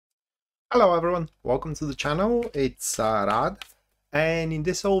Hello everyone, welcome to the channel. It's Rad, and in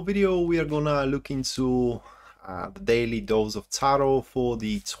this whole video we are gonna look into the daily dose of tarot for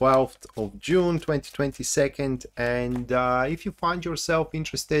the 12th of June 2022. And if you find yourself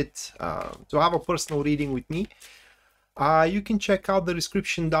interested to have a personal reading with me, you can check out the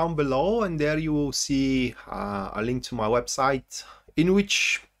description down below, and there you will see a link to my website, in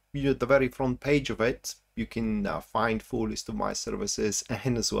which at the very front page of it you can find full list of my services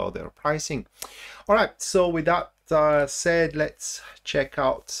and as well their pricing. All right, so with that said, let's check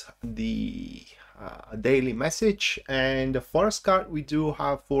out the daily message. And the first card we do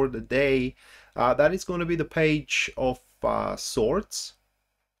have for the day, that is going to be the Page of Swords,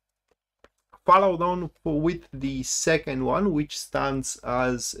 followed on with the second one, which stands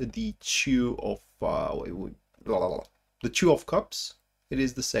as the Two of the Two of Cups. It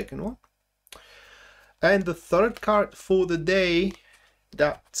is the second one. And the third card for the day,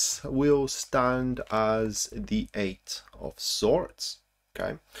 that will stand as the Eight of Swords.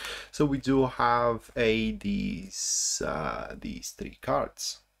 Okay, so we do have these three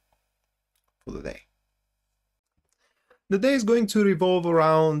cards for the day. The day is going to revolve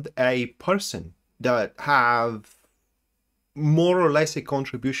around a person that have more or less a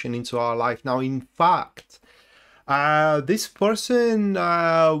contribution into our life. Now, in fact, this person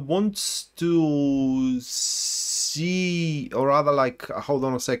wants to see, or rather, like, hold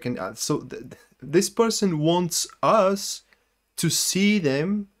on a second. This person wants us to see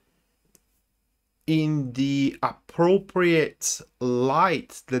them in the appropriate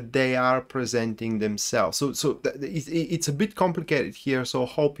light that they are presenting themselves. So it's a bit complicated here, so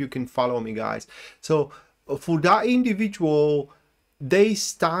hope you can follow me, guys. So for that individual, they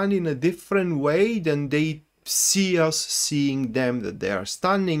stand in a different way than they see us seeing them, that they are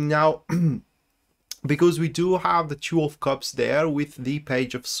standing now. Because we do have the Two of Cups there with the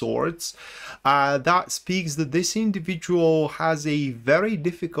Page of Swords, that speaks that this individual has a very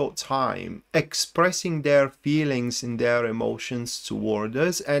difficult time expressing their feelings and their emotions toward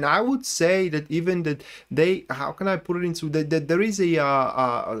us. And I would say that even that they, how can I put it into that there is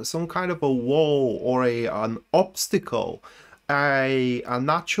some kind of a wall or an obstacle, a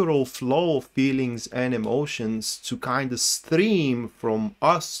natural flow of feelings and emotions to kind of stream from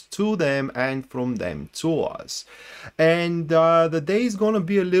us to them and from them to us. And the day is going to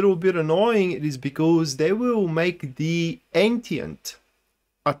be a little bit annoying. It is because they will make the entient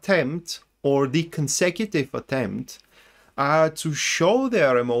attempt or the consecutive attempt to show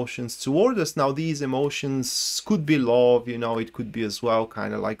their emotions toward us. Now, these emotions could be love, you know, it could be as well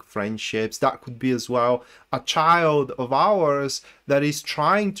kind of like friendships, that could be as well a child of ours that is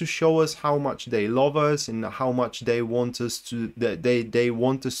trying to show us how much they love us and how much they want us to, they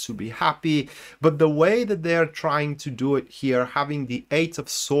want us to be happy. But the way that they're trying to do it here, having the Eight of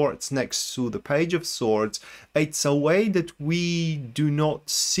Swords next to the Page of Swords, it's a way that we do not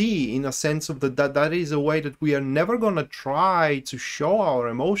see, in a sense of that is a way that we are never going to try to show our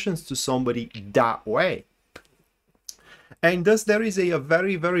emotions to somebody that way. And thus there is a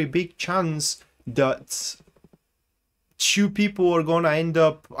very, very big chance that two people are going to end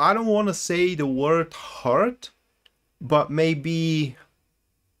up, I don't want to say the word hurt, but maybe,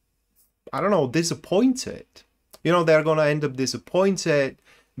 I don't know, disappointed. You know, they're going to end up disappointed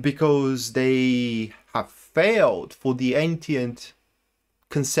because they have failed for the nth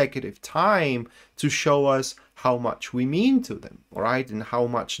consecutive time to show us how much we mean to them, all right, and how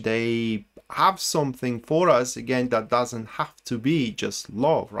much they have something for us. Again, that doesn't have to be just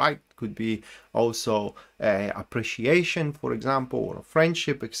love, right? It could be also appreciation, for example, or a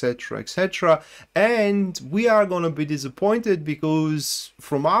friendship, etc., etc. And we are going to be disappointed because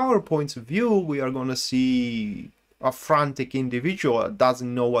from our point of view, we are going to see a frantic individual that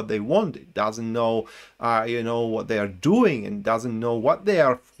doesn't know what they want, it doesn't know you know, what they are doing, and doesn't know what they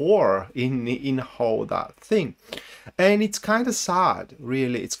are for in how that thing. And it's kind of sad,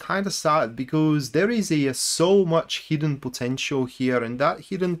 really. It's kind of sad because there is so much hidden potential here, and that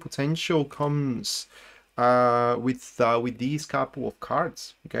hidden potential comes with these couple of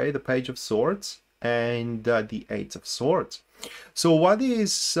cards, okay, the Page of Swords and the Eight of Swords. So what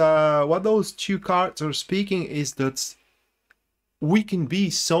those two cards are speaking is that we can be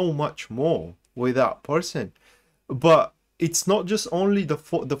so much more with that person, but it's not just only the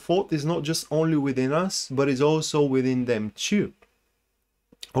fault is not just only within us, but it's also within them too,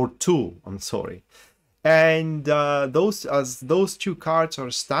 or two, I'm sorry. And as those two cards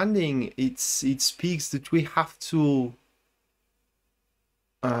are standing, it speaks that we have to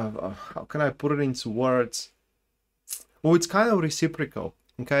how can I put it into words? Well, it's kind of reciprocal,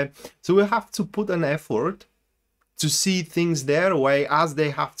 okay? So we have to put an effort to see things their way, as they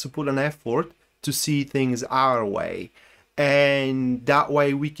have to put an effort to see things our way. And that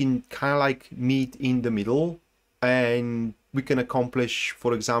way we can kind of like meet in the middle, and we can accomplish,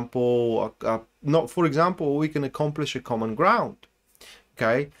 for example, we can accomplish a common ground.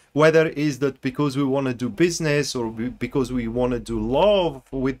 Okay, whether it is that because we want to do business or because we want to do love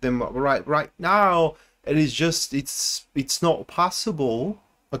with them right now, it is just it's not possible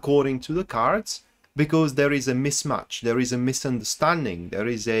according to the cards, because there is a mismatch, there is a misunderstanding, there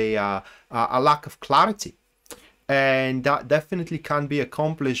is a lack of clarity, and that definitely can be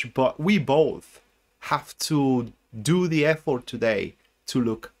accomplished. But we both have to do the effort today to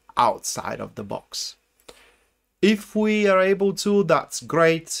look outside of the box. If we are able to, that's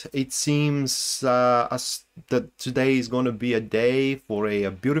great. It seems that today is going to be a day for a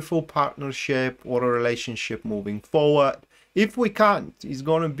beautiful partnership or a relationship moving forward. If we can't, it's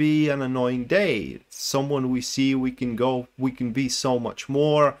going to be an annoying day. Someone we see, we can be so much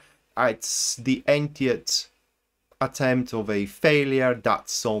more. It's the 80th attempt of a failure.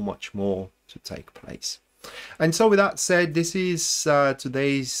 That's so much more to take place. And so with that said, this is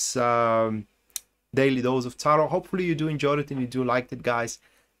today's daily dose of tarot. Hopefully you do enjoy it and you do like it, guys.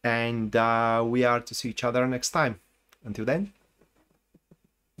 And we are to see each other next time. Until then,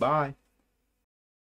 bye.